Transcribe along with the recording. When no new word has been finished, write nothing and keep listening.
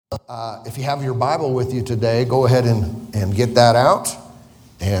If you have your Bible with you today, go ahead and get that out.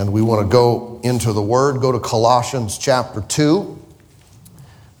 And we want to go into the Word. Go to Colossians chapter 2.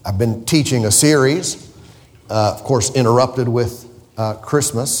 I've been teaching a series, of course interrupted with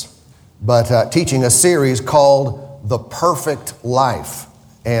Christmas, but teaching a series called The Perfect Life.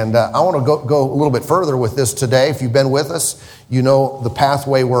 And I want to go a little bit further with this today. If you've been with us, you know the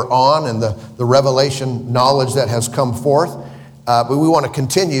pathway we're on and the revelation knowledge that has come forth. But we want to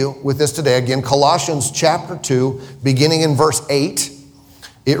continue with this today. Again, Colossians chapter 2, beginning in verse 8.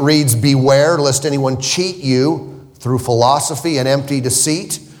 It reads, "Beware lest anyone cheat you through philosophy and empty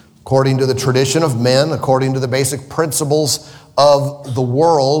deceit, according to the tradition of men, according to the basic principles of the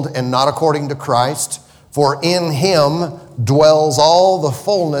world, and not according to Christ. For in him dwells all the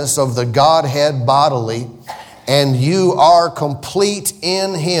fullness of the Godhead bodily, and you are complete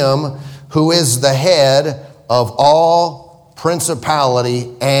in him who is the head of all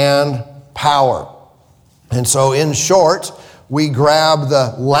principality and power." And so in short, we grab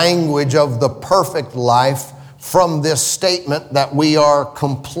the language of the perfect life from this statement that we are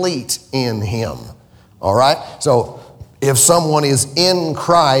complete in him. All right? So if someone is in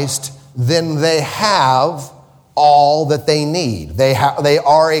Christ, then they have all that they need. They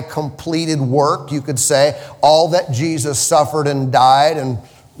are a completed work, you could say. All that Jesus suffered and died and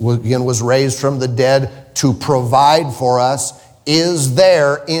again was raised from the dead to provide for us is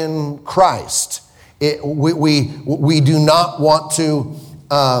there in Christ. We do not want to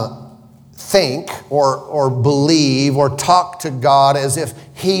think or believe or talk to God as if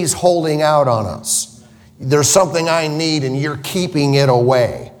he's holding out on us. There's something I need and you're keeping it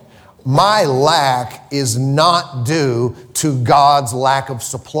away. My lack is not due to God's lack of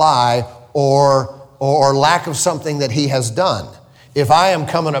supply or lack of something that he has done. If I am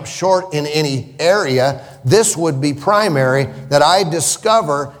coming up short in any area, this would be primary, that I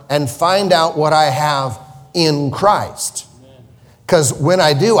discover and find out what I have in Christ. Because when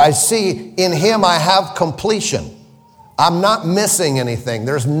I do, I see in him I have completion. I'm not missing anything.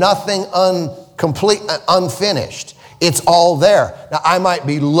 There's nothing unfinished. It's all there. Now, I might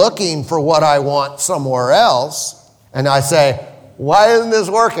be looking for what I want somewhere else, and I say, why isn't this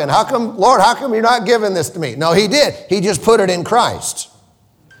working? How come, Lord, how come you're not giving this to me? No, he did. He just put it in Christ.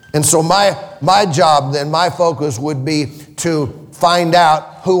 And so my job then, my focus would be to find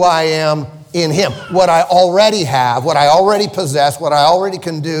out who I am in him, what I already have, what I already possess, what I already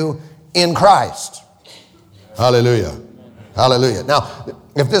can do in Christ. Hallelujah. Hallelujah. Now,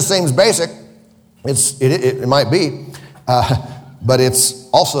 if this seems basic, it might be, but it's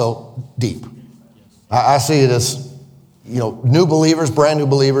also deep. I see it as, new believers, brand new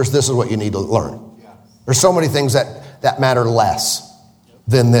believers, this is what you need to learn. There's so many things that matter less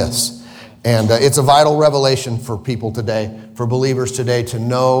than this. And it's a vital revelation for people today, for believers today, to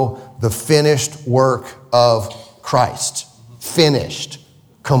know the finished work of Christ. Finished,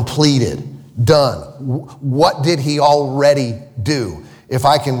 completed, done. What did he already do? If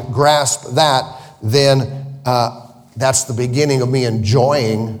I can grasp that, then that's the beginning of me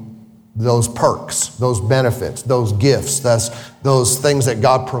enjoying those perks, those benefits, those gifts, those things that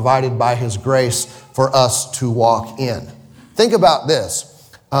God provided by his grace for us to walk in. Think about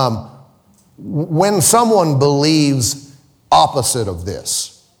this. When someone believes opposite of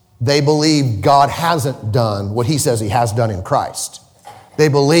this, they believe God hasn't done what he says he has done in Christ. They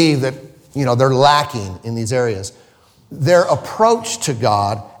believe that, they're lacking in these areas. Their approach to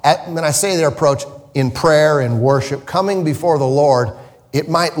God, when I say their approach in prayer and worship, coming before the Lord, it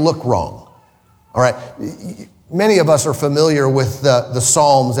might look wrong. All right. Many of us are familiar with the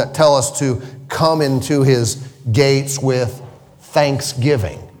Psalms that tell us to come into his gates with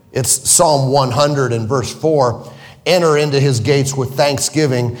thanksgiving. It's Psalm 100 and verse 4. Enter into his gates with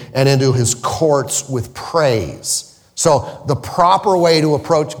thanksgiving and into his courts with praise. So the proper way to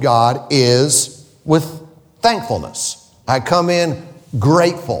approach God is with thankfulness. I come in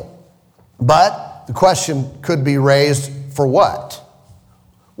grateful. But the question could be raised, for what?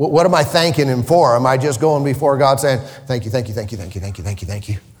 What am I thanking him for? Am I just going before God saying, thank you, thank you, thank you, thank you, thank you, thank you, thank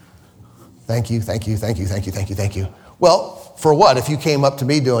you. Thank you, thank you, thank you, thank you, thank you, thank you. Well, for what? If you came up to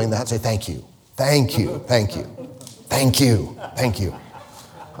me doing that, say thank you, thank you, thank you, thank you, thank you.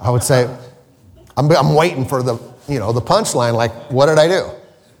 I would say, I'm waiting for the punchline, like, what did I do?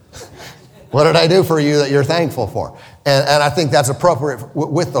 What did I do for you that you're thankful for? And I think that's appropriate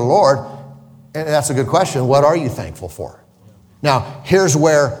with the Lord. And that's a good question. What are you thankful for? Now, here's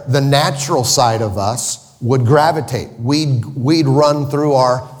where the natural side of us would gravitate. We'd run through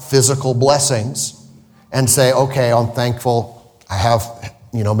our physical blessings and say, okay, I'm thankful. I have,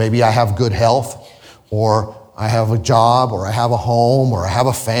 maybe I have good health, or I have a job, or I have a home, or I have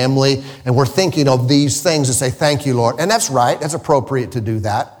a family, and we're thinking of these things and say, thank you, Lord. And that's right, that's appropriate to do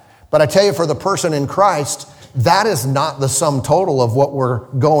that. But I tell you, for the person in Christ, that is not the sum total of what we're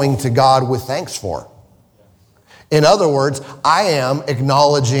going to God with thanks for. In other words, I am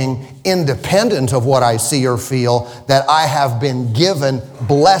acknowledging, independent of what I see or feel, that I have been given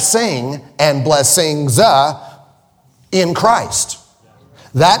blessing and blessings in Christ.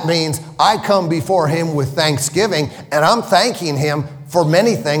 That means I come before Him with thanksgiving, and I'm thanking Him for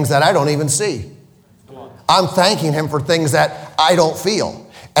many things that I don't even see. I'm thanking Him for things that I don't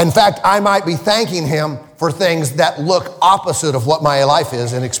feel. In fact, I might be thanking Him for things that look opposite of what my life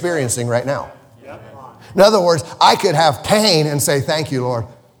is and experiencing right now. In other words, I could have pain and say, thank you, Lord,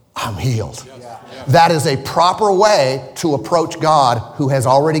 I'm healed. That is a proper way to approach God, who has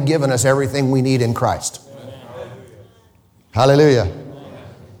already given us everything we need in Christ. Hallelujah.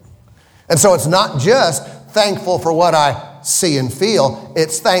 And so it's not just thankful for what I see and feel,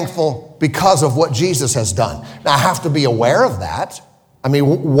 it's thankful because of what Jesus has done. Now, I have to be aware of that. I mean,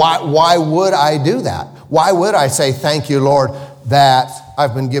 why would I do that? Why would I say, thank you, Lord, that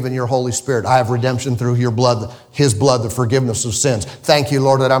I've been given your Holy Spirit. I have redemption through your blood, His blood, the forgiveness of sins. Thank you,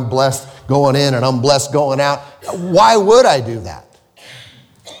 Lord, that I'm blessed going in and I'm blessed going out. Why would I do that?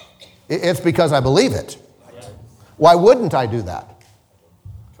 It's because I believe it. Why wouldn't I do that?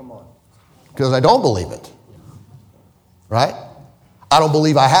 Come on. Because I don't believe it. Right? I don't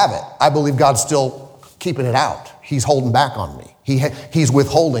believe I have it. I believe God's still keeping it out. He's holding back on me. He's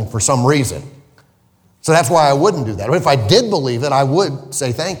withholding for some reason. So that's why I wouldn't do that. But if I did believe it, I would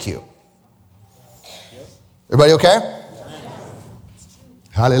say thank you. Everybody okay?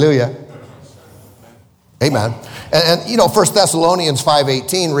 Hallelujah. Amen. And 1 Thessalonians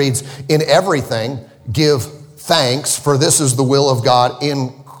 5:18 reads, in everything give thanks, for this is the will of God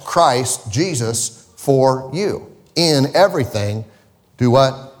in Christ Jesus for you. In everything, do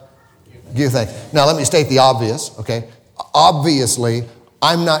what? Give thanks. Now let me state the obvious, okay? Obviously,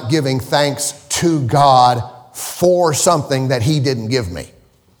 I'm not giving thanks to God for something that He didn't give me.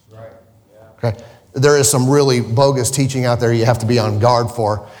 Okay? There is some really bogus teaching out there you have to be on guard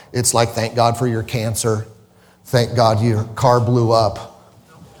for. It's like, thank God for your cancer. Thank God your car blew up.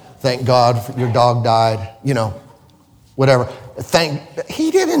 Thank God your dog died. Whatever. He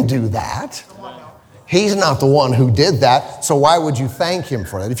didn't do that. He's not the one who did that. So why would you thank Him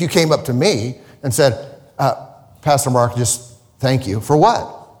for that? If you came up to me and said, Pastor Mark, just thank you. For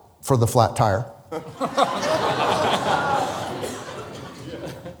what? For the flat tire.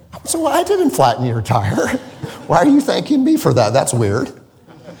 So I didn't flatten your tire. Why are you thanking me for that? That's weird.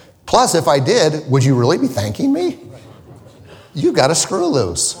 Plus, if I did, would you really be thanking me? You got a screw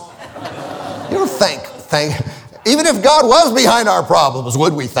loose. You don't thank. Even if God was behind our problems,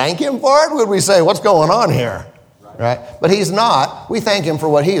 would we thank Him for it? Would we say, what's going on here? Right? But He's not. We thank Him for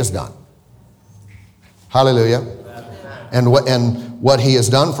what He has done. Hallelujah. And what He has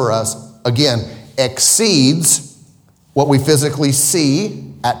done for us, again, exceeds what we physically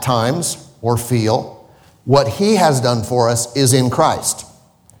see at times or feel. What He has done for us is in Christ.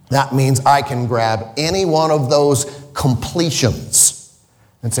 That means I can grab any one of those completions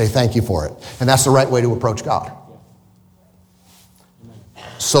and say thank you for it. And that's the right way to approach God.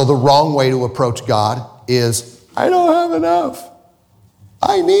 So the wrong way to approach God is, I don't have enough.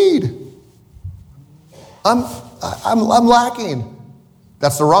 I need. I'm lacking.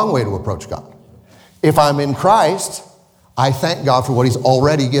 That's the wrong way to approach God. If I'm in Christ, I thank God for what He's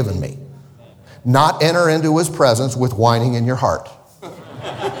already given me. Not enter into His presence with whining in your heart.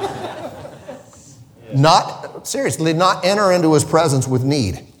 Seriously, not enter into His presence with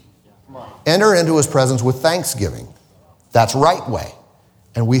need. Enter into His presence with thanksgiving. That's right way.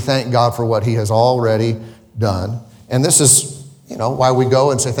 And we thank God for what He has already done. And this is, why we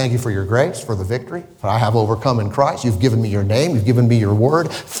go and say thank you for your grace, for the victory. For I have overcome in Christ. You've given me your name. You've given me your word.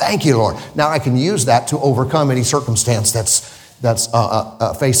 Thank you, Lord. Now I can use that to overcome any circumstance that's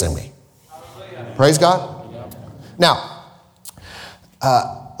facing me. Praise God. Now,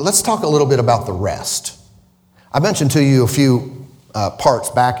 let's talk a little bit about the rest. I mentioned to you a few parts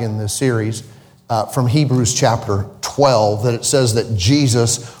back in this series from Hebrews chapter 12 that it says that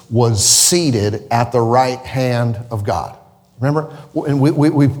Jesus was seated at the right hand of God. Remember? And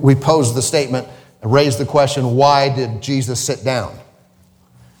we posed the statement, raised the question, why did Jesus sit down?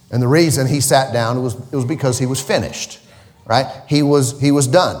 And the reason He sat down it was because He was finished, right? He was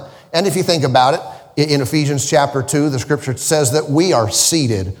done. And if you think about it, in Ephesians chapter 2, the scripture says that we are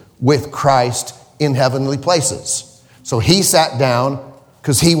seated with Christ in heavenly places. So He sat down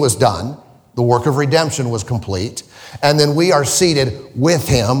because He was done. The work of redemption was complete. And then we are seated with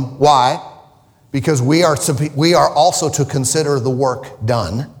Him. Why? because we are also to consider the work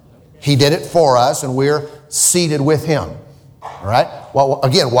done. He did it for us, and we're seated with him. All right? Well,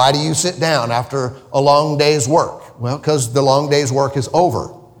 again, why do you sit down after a long day's work? Well, because the long day's work is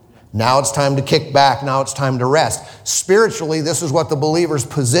over. Now it's time to kick back. Now it's time to rest. Spiritually, this is what the believer's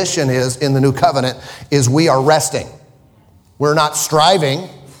position is in the new covenant, is we are resting. We're not striving.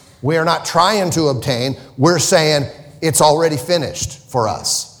 We are not trying to obtain. We're saying it's already finished for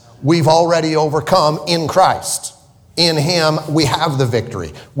us. We've already overcome in Christ. In him, we have the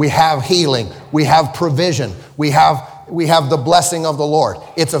victory. We have healing. We have provision. We have the blessing of the Lord.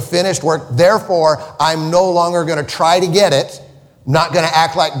 It's a finished work. Therefore, I'm no longer going to try to get it. I'm not going to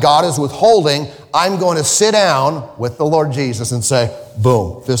act like God is withholding. I'm going to sit down with the Lord Jesus and say,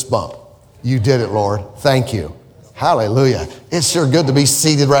 boom, fist bump. You did it, Lord. Thank you. Hallelujah. It's sure good to be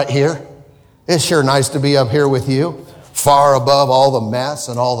seated right here. It's sure nice to be up here with you, far above all the mess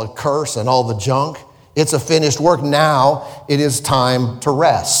and all the curse and all the junk. It's a finished work. Now it is time to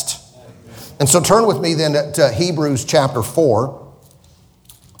rest. And so turn with me then to Hebrews chapter 4.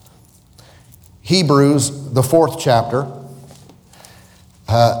 Hebrews, the 4th chapter.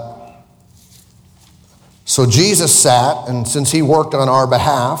 So Jesus sat, and since he worked on our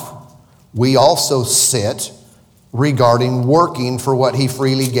behalf, we also sit regarding working for what he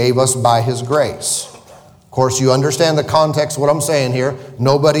freely gave us by his grace. Of course, you understand the context of what I'm saying here.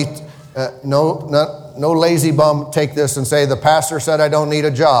 Nobody, no lazy bum take this and say, the pastor said I don't need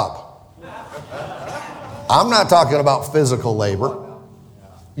a job. I'm not talking about physical labor.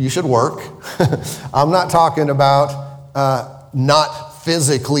 You should work. I'm not talking about not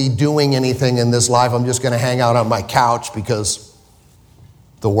physically doing anything in this life. I'm just going to hang out on my couch because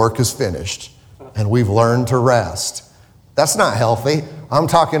the work is finished and we've learned to rest. That's not healthy. I'm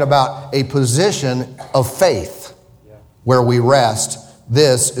talking about a position of faith where we rest.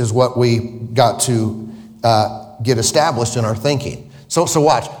 This is what we got to get established in our thinking. So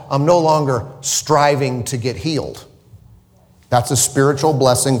watch. I'm no longer striving to get healed. That's a spiritual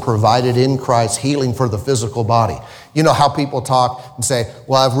blessing provided in Christ, healing for the physical body. You know how people talk and say,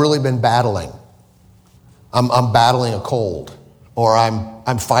 well, I've really been battling. I'm battling a cold, or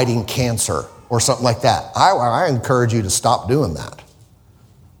I'm fighting cancer, or something like that. I encourage you to stop doing that.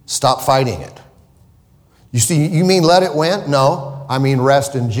 Stop fighting it. You see, you mean let it win? No, I mean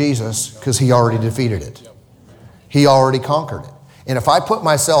rest in Jesus, because he already defeated it. He already conquered it. And if I put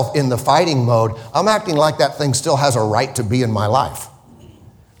myself in the fighting mode, I'm acting like that thing still has a right to be in my life.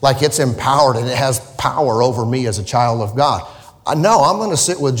 Like it's empowered and it has power over me as a child of God. No, I'm going to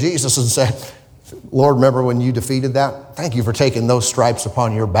sit with Jesus and say, Lord, remember when you defeated that? Thank you for taking those stripes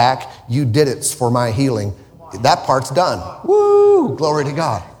upon your back. You did it for my healing. That part's done. Woo! Glory to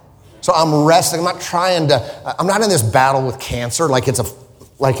God. So I'm resting. I'm not in this battle with cancer like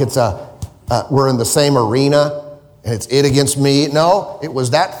we're in the same arena. And it's it against me. No, it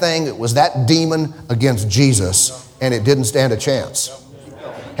was that thing, it was that demon against Jesus, and it didn't stand a chance.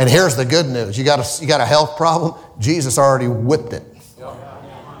 And here's the good news. You got a health problem? Jesus already whipped it.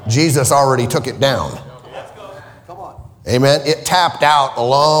 Jesus already took it down. Amen. It tapped out a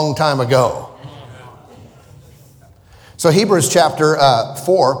long time ago. So Hebrews chapter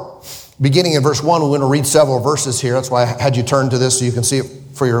 4, beginning in verse 1, we're going to read several verses here. That's why I had you turn to this so you can see it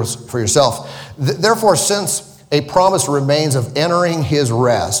for yourself. Therefore, since a promise remains of entering his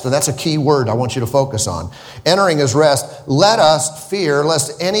rest. And that's a key word I want you to focus on. Entering his rest. Let us fear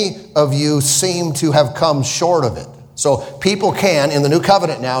lest any of you seem to have come short of it. So people can, in the New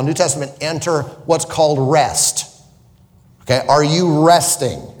Covenant now, New Testament, enter what's called rest. Okay, are you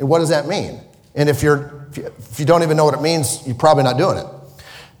resting? And what does that mean? And if you don't even know what it means, you're probably not doing it.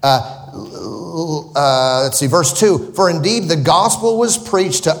 Let's see, verse 2. For indeed the gospel was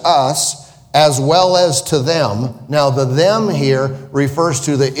preached to us as well as to them. Now the them here refers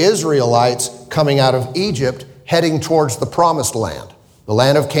to the Israelites coming out of Egypt, heading towards the promised land. The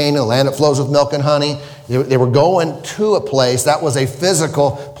land of Canaan, the land that flows with milk and honey. They were going to a place that was a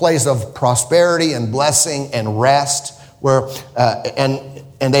physical place of prosperity and blessing and rest, where and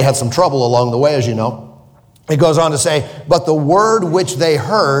they had some trouble along the way, as you know. It goes on to say, but the word which they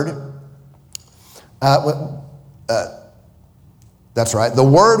heard, that's right. The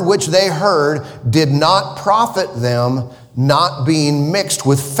word which they heard did not profit them, not being mixed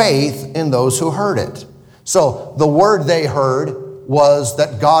with faith in those who heard it. So the word they heard was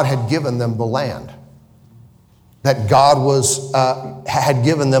that God had given them the land. That God had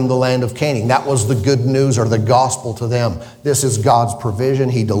given them the land of Canaan. That was the good news or the gospel to them. This is God's provision.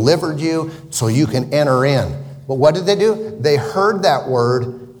 He delivered you so you can enter in. But what did they do? They heard that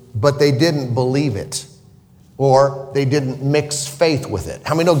word, but they didn't believe it. or they didn't mix faith with it.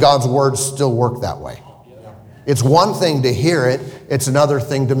 How many know God's words still work that way? It's one thing to hear it, it's another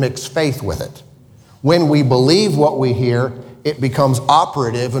thing to mix faith with it. When we believe what we hear, it becomes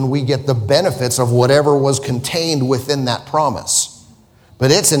operative and we get the benefits of whatever was contained within that promise. But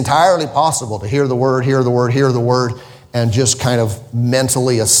it's entirely possible to hear the word, and just kind of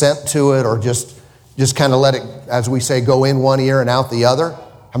mentally assent to it, or just kind of let it, as we say, go in one ear and out the other.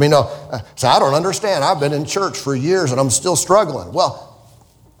 I mean, no, so I don't understand. I've been in church for years and I'm still struggling. Well,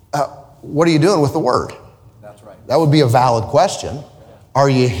 what are you doing with the word? That's right. That would be a valid question. Are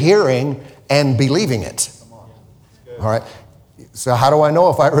you hearing and believing it? All right. So how do I know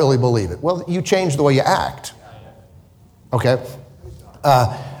if I really believe it? Well, you change the way you act. Okay.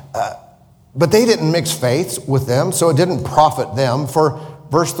 But they didn't mix faiths with them, so it didn't profit them. For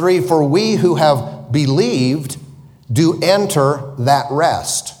verse 3, for we who have believed do enter that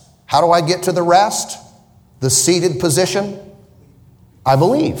rest. How do I get to the rest? The seated position? I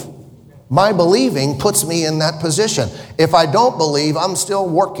believe. My believing puts me in that position. If I don't believe, I'm still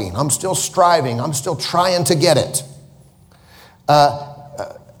working. I'm still striving. I'm still trying to get it.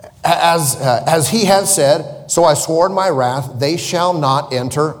 As he has said, so I swore in my wrath, they shall not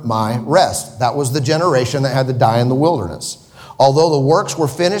enter my rest. That was the generation that had to die in the wilderness. Although the works were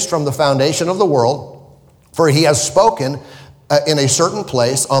finished from the foundation of the world, for he has spoken in a certain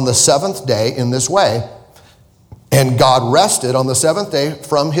place on the seventh day in this way, and God rested on the seventh day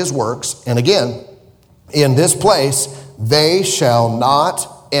from his works. And again, in this place, they shall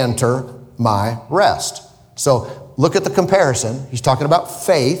not enter my rest. So look at the comparison. He's talking about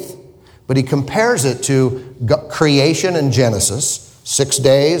faith, but he compares it to creation in Genesis, 6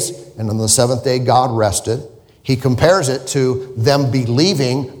 days, and on the seventh day God rested. He compares it to them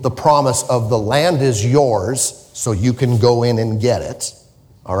believing the promise of the land is yours, so you can go in and get it.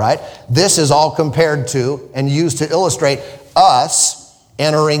 All right? This is all compared to and used to illustrate us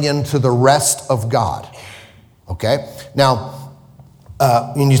entering into the rest of God. Okay? Now,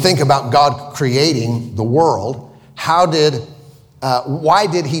 when you think about God creating the world, why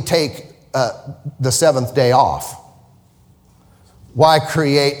did he take the seventh day off? Why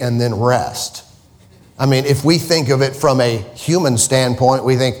create and then rest? I mean, if we think of it from a human standpoint,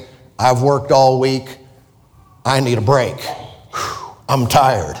 we think, I've worked all week, I need a break. I'm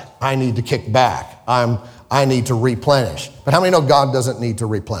tired. I need to kick back. I need to replenish. But how many know God doesn't need to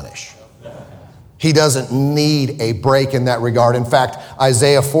replenish? He doesn't need a break in that regard. In fact,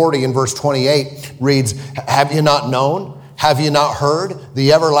 Isaiah 40 in verse 28 reads, have you not known? Have you not heard?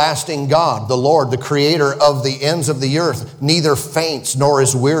 The everlasting God, the Lord, the creator of the ends of the earth, neither faints nor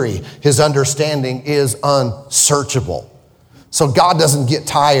is weary. His understanding is unsearchable. So God doesn't get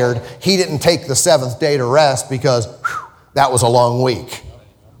tired. He didn't take the seventh day to rest because that was a long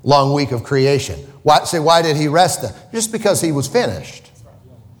week of creation. Why did he rest then? Just because he was finished.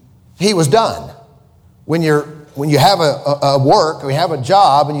 He was done. When you have a work, or you have a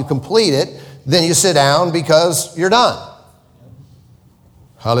job and you complete it, then you sit down because you're done.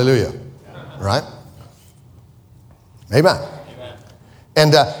 Hallelujah. Right? Amen.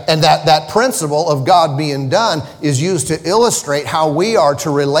 And that principle of God being done is used to illustrate how we are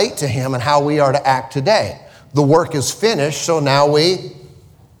to relate to him and how we are to act today. The work is finished, so now we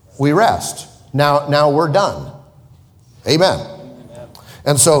rest. Now we're done. Amen.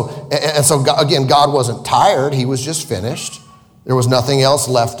 And so again, God wasn't tired. He was just finished. There was nothing else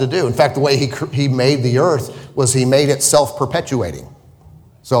left to do. In fact, the way he made the earth was he made it self-perpetuating.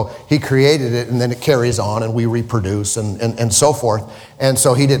 So he created it and then it carries on and we reproduce and so forth. And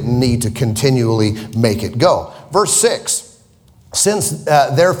so he didn't need to continually make it go. Verse 6, since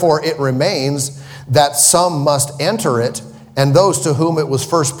therefore it remains that some must enter it, and those to whom it was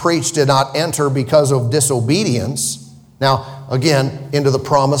first preached did not enter because of disobedience. Now, again, into the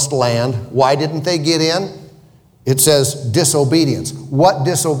promised land. Why didn't they get in? It says disobedience. What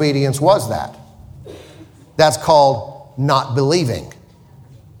disobedience was that? That's called not believing.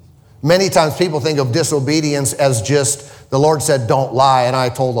 Many times people think of disobedience as just, the Lord said, don't lie, and I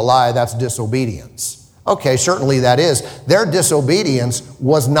told a lie. That's disobedience. Okay, certainly that is. Their disobedience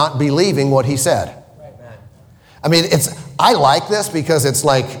was not believing what he said. I mean, I like this because it's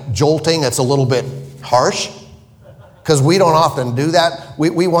like jolting. It's a little bit harsh because we don't often do that.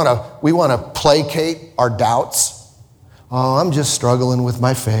 We want to placate our doubts. Oh, I'm just struggling with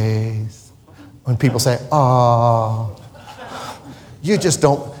my faith. When people say, oh, you're just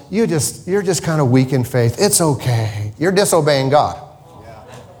kind of weak in faith. It's okay. You're disobeying God.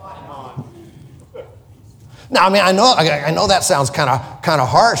 Now, I mean, I know that sounds kind of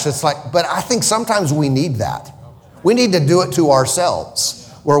harsh. It's like, but I think sometimes we need that. We need to do it to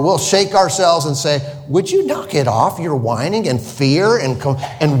ourselves. where we'll shake ourselves and say, would you knock it off? You're whining and fear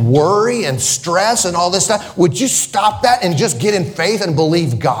and worry and stress and all this stuff. Would you stop that and just get in faith and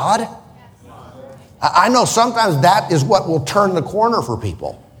believe God? I know sometimes that is what will turn the corner for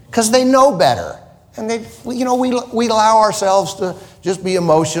people because they know better. And we allow ourselves to just be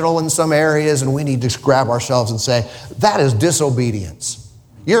emotional in some areas, and we need to grab ourselves and say, that is disobedience.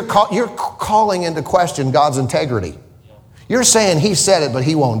 You're calling into question God's integrity. You're saying he said it, but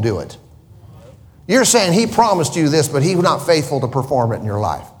he won't do it. You're saying he promised you this, but he's not faithful to perform it in your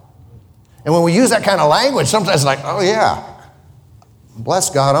life. And when we use that kind of language, sometimes it's like, oh yeah, bless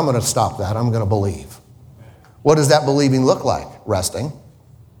God, I'm going to stop that. I'm going to believe. What does that believing look like? Resting.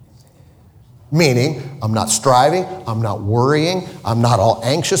 Meaning, I'm not striving, I'm not worrying, I'm not all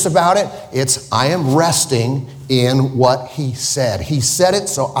anxious about it. I am resting in what he said. He said it,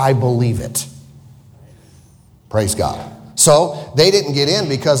 so I believe it. Praise God. So, they didn't get in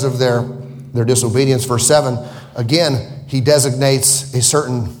because of their disobedience. Verse 7, again, he designates a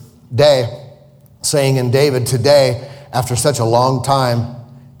certain day, saying in David, today, after such a long time,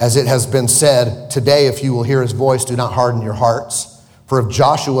 as it has been said, today, if you will hear his voice, do not harden your hearts. For if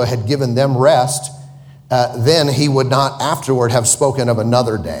Joshua had given them rest, then he would not afterward have spoken of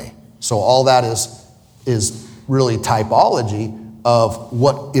another day. So all that is really typology of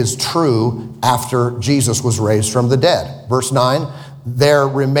what is true after Jesus was raised from the dead. Verse 9, there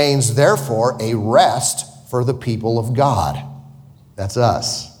remains therefore a rest for the people of God. That's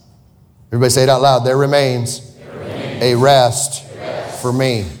us. Everybody say it out loud. There remains a rest for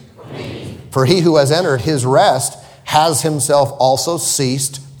me. For he who has entered his rest has himself also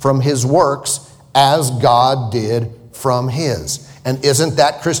ceased from his works as God did from his. And isn't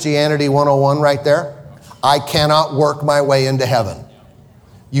that Christianity 101 right there? I cannot work my way into heaven.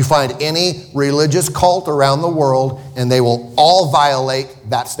 You find any religious cult around the world and they will all violate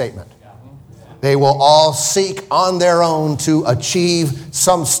that statement. They will all seek on their own to achieve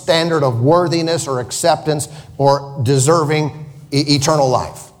some standard of worthiness or acceptance or deserving eternal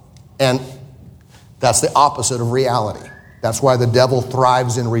life. And that's the opposite of reality. That's why the devil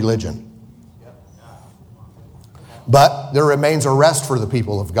thrives in religion. But there remains a rest for the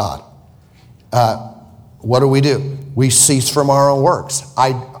people of God. What do? We cease from our own works.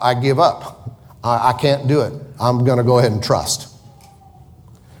 I give up. I can't do it. I'm going to go ahead and trust.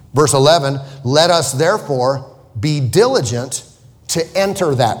 Verse 11, let us therefore be diligent to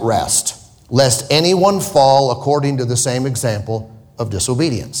enter that rest, lest anyone fall according to the same example of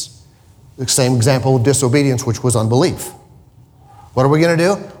disobedience. The same example of disobedience, which was unbelief. What are we going to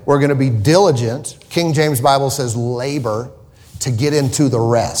do? We're going to be diligent. King James Bible says labor to get into the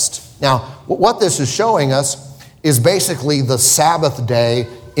rest. Now, what this is showing us is basically the Sabbath day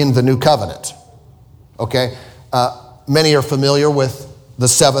in the New Covenant. Okay? Many are familiar with the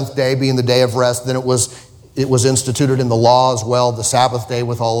seventh day being the day of rest. Then it was instituted in the law as well, the Sabbath day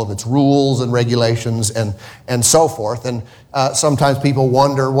with all of its rules and regulations and so forth. And sometimes people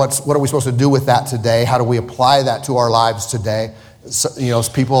wonder, what are we supposed to do with that today? How do we apply that to our lives today? So,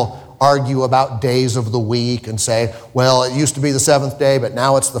 people argue about days of the week and say, well, it used to be the seventh day, but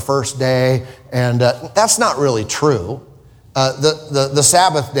now it's the first day. And that's not really true. The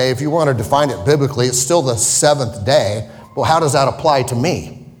Sabbath day, if you want to define it biblically, it's still the seventh day. Well, how does that apply to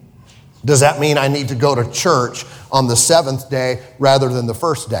me? Does that mean I need to go to church on the seventh day rather than the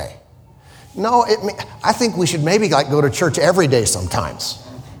first day? No, I think we should maybe go to church every day sometimes.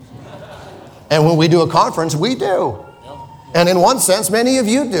 And when we do a conference, we do. And in one sense, many of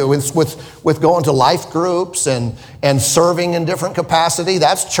you do. It's with going to life groups and serving in different capacity.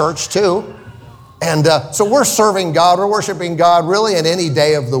 That's church too. And so we're serving God, we're worshiping God really in any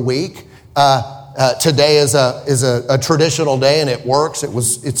day of the week. Today is a traditional day and it works.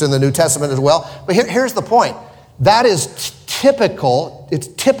 It's in the New Testament as well. But here's the point. That is typical.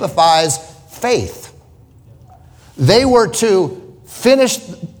 It typifies faith. They were to finish,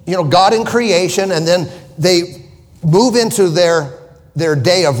 God in creation, and then they move into their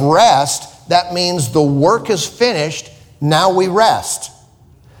day of rest. That means the work is finished. Now we rest.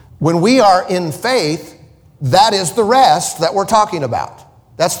 When we are in faith, that is the rest that we're talking about.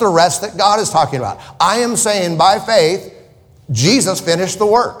 That's the rest that God is talking about. I am saying by faith, Jesus finished the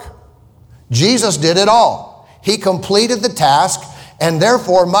work. Jesus did it all. He completed the task, and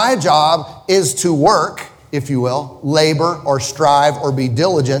therefore my job is to work, if you will, labor or strive or be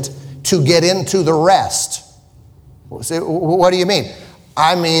diligent to get into the rest. What do you mean?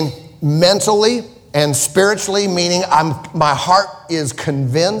 I mean mentally and spiritually, meaning my heart is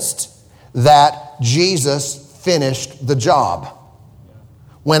convinced that Jesus finished the job.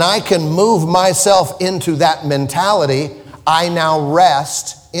 When I can move myself into that mentality, I now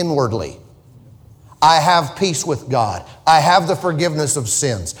rest inwardly. I have peace with God. I have the forgiveness of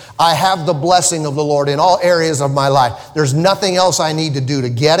sins. I have the blessing of the Lord in all areas of my life. There's nothing else I need to do to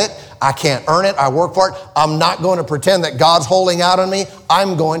get it. I can't earn it. I work for it. I'm not going to pretend that God's holding out on me.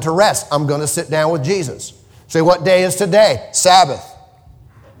 I'm going to rest. I'm going to sit down with Jesus. Say, what day is today? Sabbath.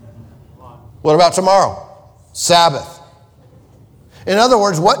 What about tomorrow? Sabbath. In other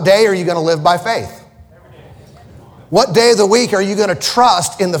words, what day are you going to live by faith? What day of the week are you going to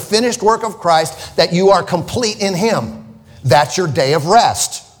trust in the finished work of Christ that you are complete in Him? That's your day of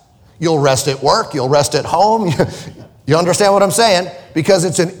rest. You'll rest at work. You'll rest at home. You understand what I'm saying? Because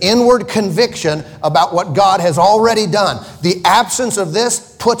it's an inward conviction about what God has already done. The absence of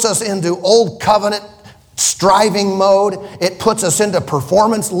this puts us into old covenant striving mode. It puts us into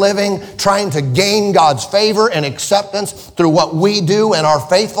performance living, trying to gain God's favor and acceptance through what we do and our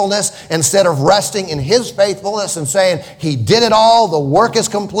faithfulness, instead of resting in His faithfulness and saying, He did it all, the work is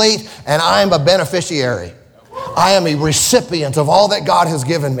complete, and I am a beneficiary. I am a recipient of all that God has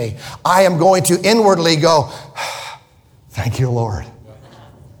given me. I am going to inwardly go, thank you, Lord.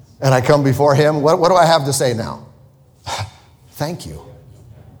 And I come before Him. What do I have to say now? Thank you.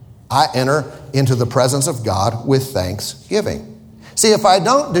 I enter into the presence of God with thanksgiving. See, if I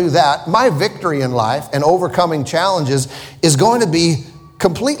don't do that, my victory in life and overcoming challenges is going to be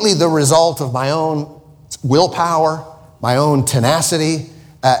completely the result of my own willpower, my own tenacity,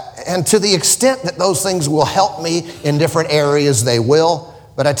 and to the extent that those things will help me in different areas, they will.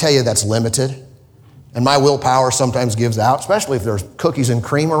 But I tell you, that's limited. And my willpower sometimes gives out, especially if there's cookies and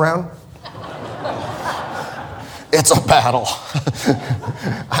cream around. It's a battle.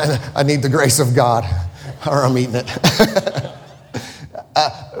 I need the grace of God, or I'm eating it.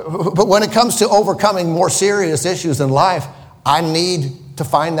 But when it comes to overcoming more serious issues in life, I need to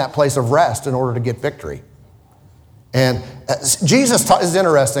find that place of rest in order to get victory. And Jesus is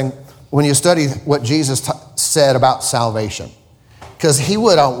interesting when you study what Jesus said about salvation. Because He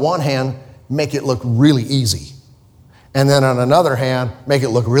would, on one hand, make it look really easy. And then on another hand, make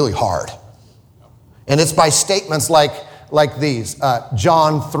it look really hard. And it's by statements like these.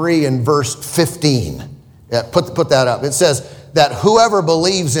 John 3 and verse 15. Put that up. It says that whoever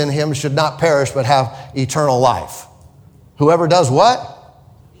believes in Him should not perish but have eternal life. Whoever does what?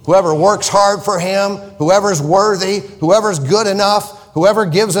 Whoever works hard for Him, whoever's worthy, whoever's good enough, whoever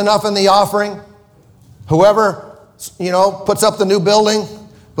gives enough in the offering, whoever, puts up the new building,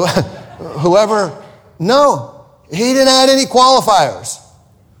 whoever. No, He didn't add any qualifiers.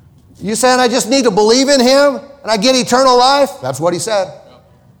 You saying I just need to believe in Him and I get eternal life? That's what He said. Yep.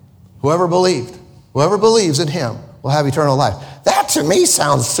 Whoever believes in Him will have eternal life. That to me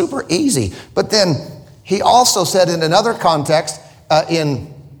sounds super easy. But then He also said in another context,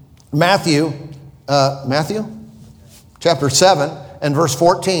 in Matthew chapter 7 and verse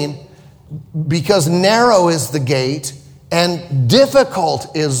 14, because narrow is the gate and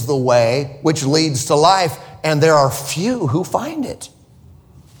difficult is the way which leads to life, and there are few who find it.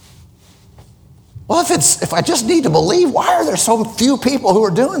 Well, if I just need to believe, why are there so few people who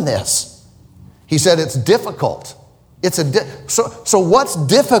are doing this? He said it's difficult. So what's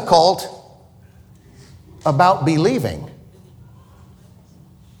difficult about believing?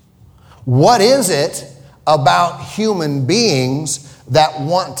 What is it about human beings that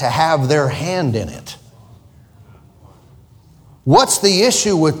want to have their hand in it? What's the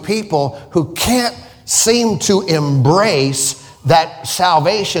issue with people who can't seem to embrace that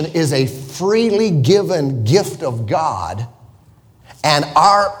salvation is a freely given gift of God, and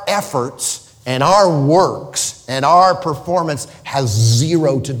our efforts and our works and our performance has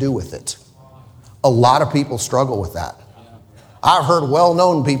zero to do with it? A lot of people struggle with that. I've heard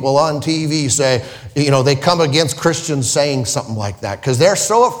well-known people on TV say, they come against Christians saying something like that because they're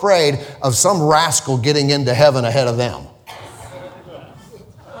so afraid of some rascal getting into heaven ahead of them.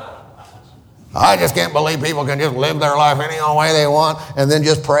 I just can't believe people can just live their life any old way they want and then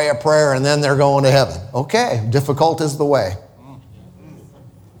just pray a prayer and then they're going to heaven. Okay, difficult is the way.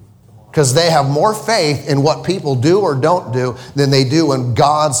 Because they have more faith in what people do or don't do than they do in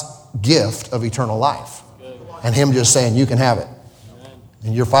God's gift of eternal life. And Him just saying, you can have it.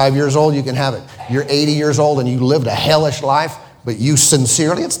 And you're 5 years old, you can have it. You're 80 years old and you lived a hellish life, but you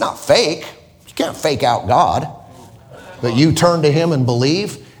sincerely, it's not fake. You can't fake out God. But you turn to Him and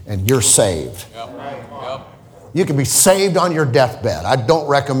believe, and you're saved. Yep. You can be saved on your deathbed. I don't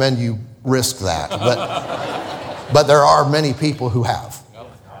recommend you risk that. But there are many people who have.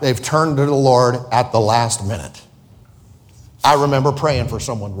 They've turned to the Lord at the last minute. I remember praying for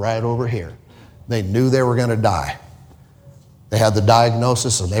someone right over here. They knew they were going to die. They had the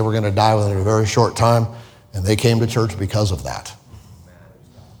diagnosis and they were going to die within a very short time. And they came to church because of that.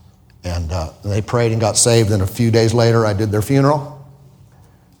 And they prayed and got saved. And a few days later, I did their funeral.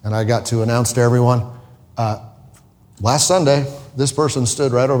 And I got to announce to everyone, last Sunday, this person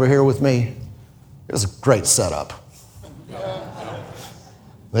stood right over here with me. It was a great setup.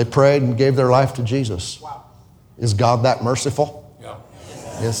 They prayed and gave their life to Jesus. Is God that merciful?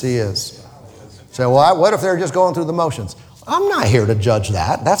 Yes, He is. Say, well, what if they're just going through the motions? I'm not here to judge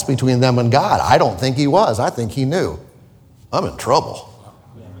that. That's between them and God. I don't think He was. I think He knew. I'm in trouble.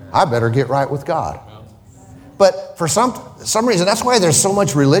 I better get right with God. But for some reason, that's why there's so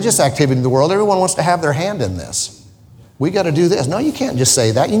much religious activity in the world. Everyone wants to have their hand in this. We got to do this. No, you can't just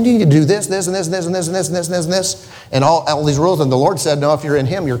say that. You need to do this, this, and this, and this, and this, and this, and this, and this, and this, and all these rules. And the Lord said, no, if you're in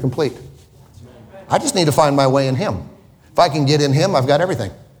Him, you're complete. I just need to find my way in Him. If I can get in Him, I've got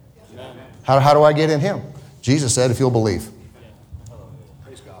everything. How do I get in Him? Jesus said, if you'll believe.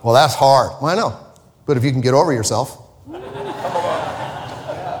 Well, that's hard. Well, I know. But if you can get over yourself,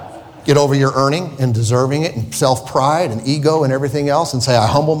 get over your earning and deserving it and self-pride and ego and everything else and say, I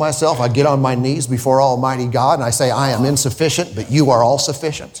humble myself, I get on my knees before Almighty God and I say, I am insufficient, but you are all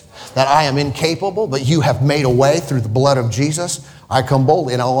sufficient. That I am incapable, but you have made a way through the blood of Jesus. I come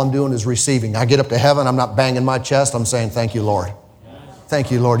boldly and all I'm doing is receiving. I get up to heaven, I'm not banging my chest, I'm saying, thank you, Lord. Thank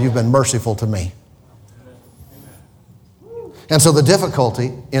you, Lord, you've been merciful to me. And so the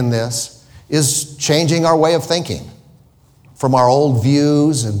difficulty in this is changing our way of thinking from our old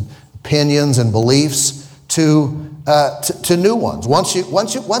views and opinions and beliefs to new ones.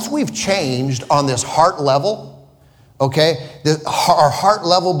 Once we've changed on this heart level, okay, our heart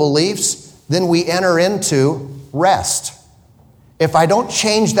level beliefs, then we enter into rest. If I don't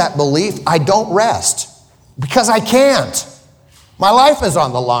change that belief, I don't rest because I can't. My life is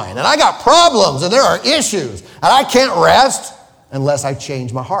on the line and I got problems and there are issues and I can't rest unless I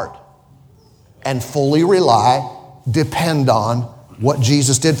change my heart and fully depend on what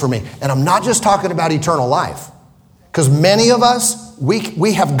Jesus did for me. And I'm not just talking about eternal life, because many of us,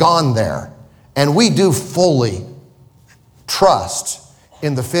 we have gone there and we do fully trust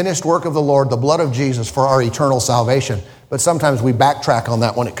in the finished work of the Lord, the blood of Jesus for our eternal salvation. But sometimes we backtrack on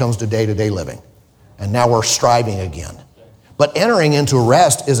that when it comes to day-to-day living. And now we're striving again. But entering into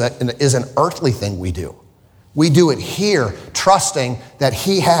rest is an earthly thing we do. We do it here, trusting that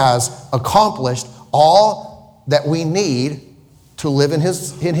He has accomplished all that we need to live in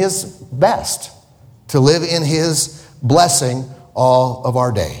His best, to live in His blessing all of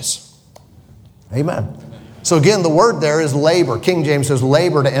our days. Amen. So again, the word there is labor. King James says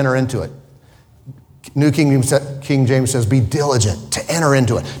labor to enter into it. New King James says be diligent to enter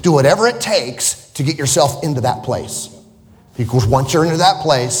into it. Do whatever it takes to get yourself into that place. Because once you're into that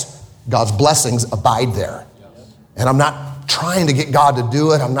place, God's blessings abide there. And I'm not trying to get God to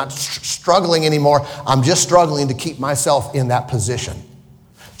do it. I'm not struggling anymore. I'm just struggling to keep myself in that position.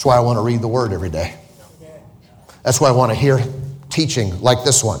 That's why I want to read the Word every day. That's why I want to hear teaching like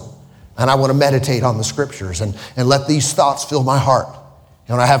this one. And I want to meditate on the Scriptures and let these thoughts fill my heart.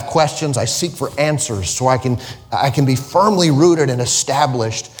 And when I have questions, I seek for answers so I can be firmly rooted and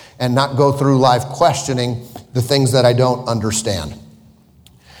established and not go through life questioning the things that I don't understand.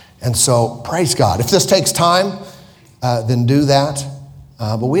 And so, praise God. If this takes time, then do that.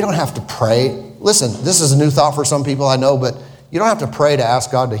 But we don't have to pray. Listen, this is a new thought for some people, I know, but you don't have to pray to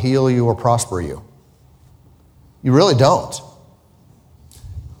ask God to heal you or prosper you. You really don't.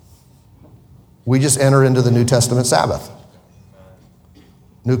 We just enter into the New Testament Sabbath.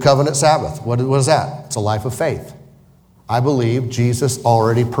 New Covenant Sabbath. What is that? It's a life of faith. I believe Jesus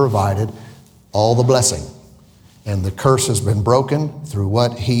already provided all the blessing. And the curse has been broken through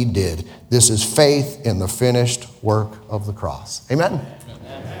what He did. This is faith in the finished work of the cross. Amen?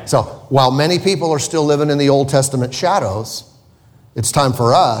 Amen. So while many people are still living in the Old Testament shadows, it's time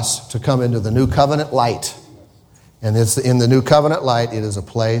for us to come into the New Covenant light. And it's in the New Covenant light, it is a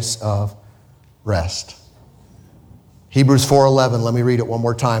place of rest. Hebrews 4:11, let me read it one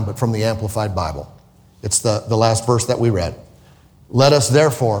more time, but from the Amplified Bible. It's the last verse that we read. Let us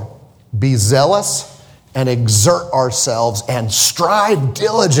therefore be zealous and exert ourselves and strive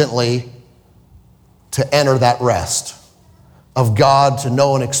diligently to enter that rest of God, to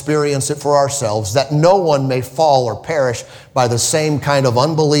know and experience it for ourselves, that no one may fall or perish by the same kind of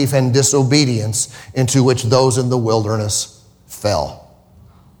unbelief and disobedience into which those in the wilderness fell.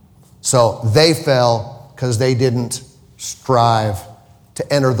 So they fell because they didn't strive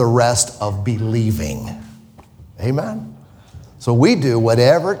to enter the rest of believing. Amen? So we do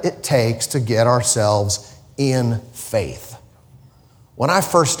whatever it takes to get ourselves in faith. When I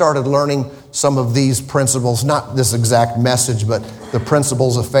first started learning some of these principles, not this exact message, but the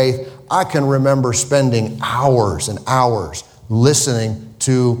principles of faith, I can remember spending hours and hours listening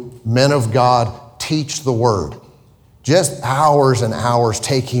to men of God teach the word. Just hours and hours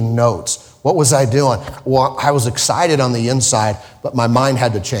taking notes. What was I doing? Well, I was excited on the inside, but my mind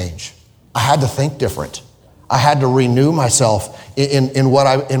had to change. I had to think different. I had to renew myself in what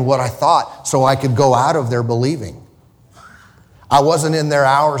I thought so I could go out of there believing. I wasn't in there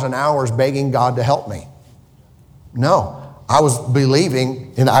hours and hours begging God to help me. No, I was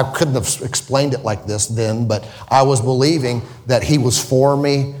believing, and I couldn't have explained it like this then, but I was believing that He was for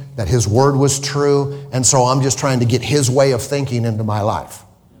me, that His word was true, and so I'm just trying to get His way of thinking into my life.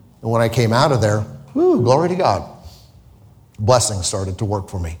 And when I came out of there, glory to God, blessings started to work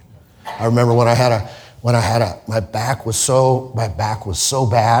for me. I remember when my back was so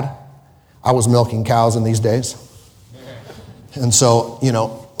bad. I was milking cows in these days. And so,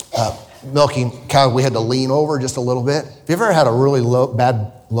 milking cows, we had to lean over just a little bit. If you ever had a really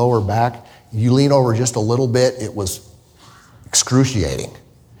bad lower back, you lean over just a little bit, it was excruciating.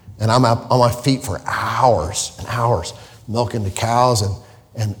 And I'm up on my feet for hours and hours milking the cows,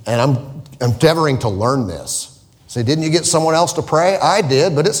 and I'm endeavoring to learn this. Say, didn't you get someone else to pray? I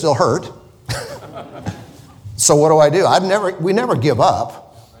did, but it still hurt. So what do? We never give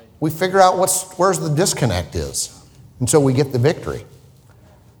up. We figure out where's the disconnect is until we get the victory.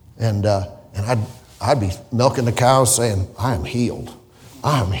 And I'd be milking the cows saying, I am healed.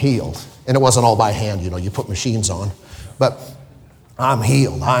 I am healed. And it wasn't all by hand, you put machines on. But I'm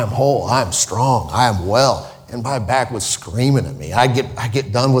healed. I am whole. I am strong. I am well. And my back was screaming at me. I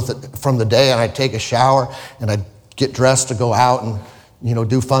get done with it from the day, and I'd take a shower, and I'd get dressed to go out and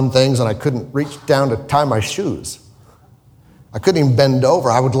do fun things, and I couldn't reach down to tie my shoes. I couldn't even bend over.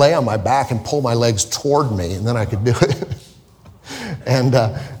 I would lay on my back and pull my legs toward me, and then I could do it. And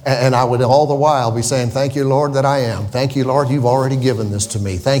I would all the while be saying, thank you, Lord, that I am. Thank you, Lord, you've already given this to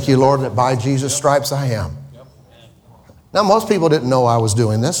me. Thank you, Lord, that by Jesus' stripes I am. Now, most people didn't know I was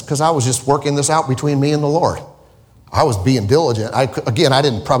doing this because I was just working this out between me and the Lord. I was being diligent. I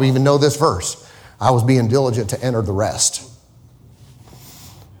didn't probably even know this verse. I was being diligent to enter the rest.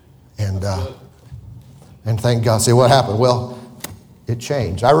 And thank God. See, what happened? Well, it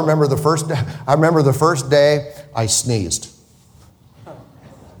changed. I remember the first day I sneezed.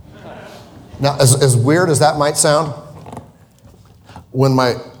 Now, as weird as that might sound,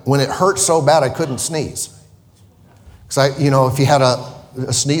 when it hurt so bad I couldn't sneeze. Because if you had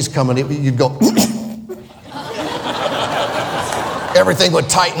a sneeze coming, you'd go. Everything would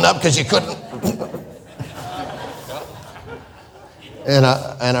tighten up because you couldn't. And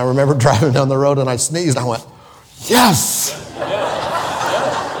I remember driving down the road and I sneezed. I went, yes,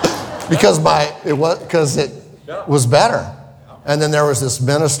 because it was better. And then there was this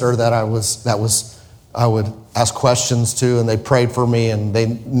minister that I would ask questions to, and they prayed for me, and they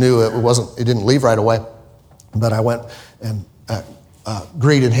knew it didn't leave right away. But I went and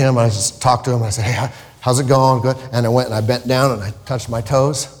greeted him. I just talked to him. And I said, hey, how's it going? Good. And I went and I bent down and I touched my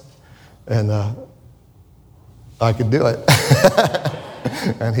toes, and I could do it.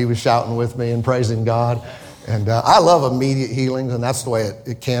 And he was shouting with me and praising God. And I love immediate healings, and that's the way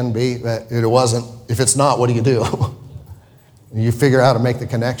it can be. But it wasn't. If it's not, what do you do? You figure out how to make the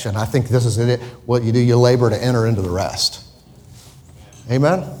connection. I think this is it. What you do, you labor to enter into the rest.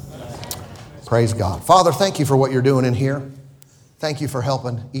 Amen? Praise God. Father, thank you for what you're doing in here. Thank you for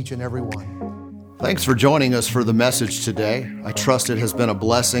helping each and every one. Thanks for joining us for the message today. I trust it has been a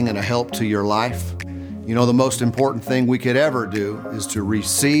blessing and a help to your life. The most important thing we could ever do is to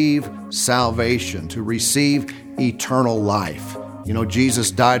receive salvation, to receive eternal life.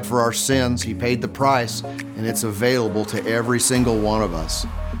 Jesus died for our sins. He paid the price, and it's available to every single one of us.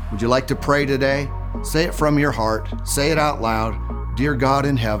 Would you like to pray today? Say it from your heart. Say it out loud. Dear God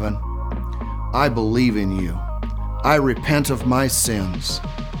in heaven, I believe in you. I repent of my sins.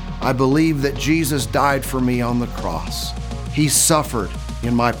 I believe that Jesus died for me on the cross. He suffered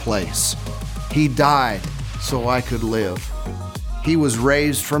in my place. He died so I could live. He was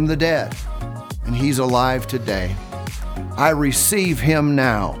raised from the dead, and he's alive today. I receive him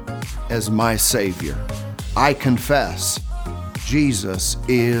now as my Savior. I confess Jesus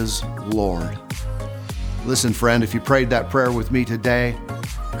is Lord. Listen, friend, if you prayed that prayer with me today,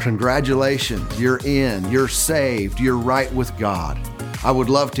 congratulations, you're in, you're saved, you're right with God. I would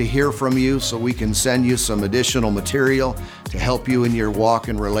love to hear from you so we can send you some additional material to help you in your walk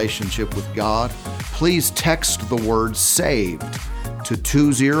and relationship with God. Please text the word SAVED to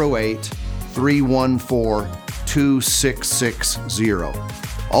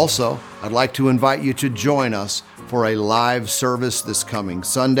 208-314-2660. Also, I'd like to invite you to join us for a live service this coming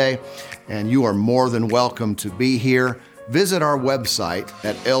Sunday, and you are more than welcome to be here. visit our website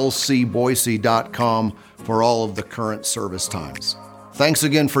at lcboise.com for all of the current service times. Thanks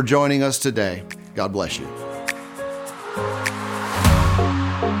again for joining us today. God bless you.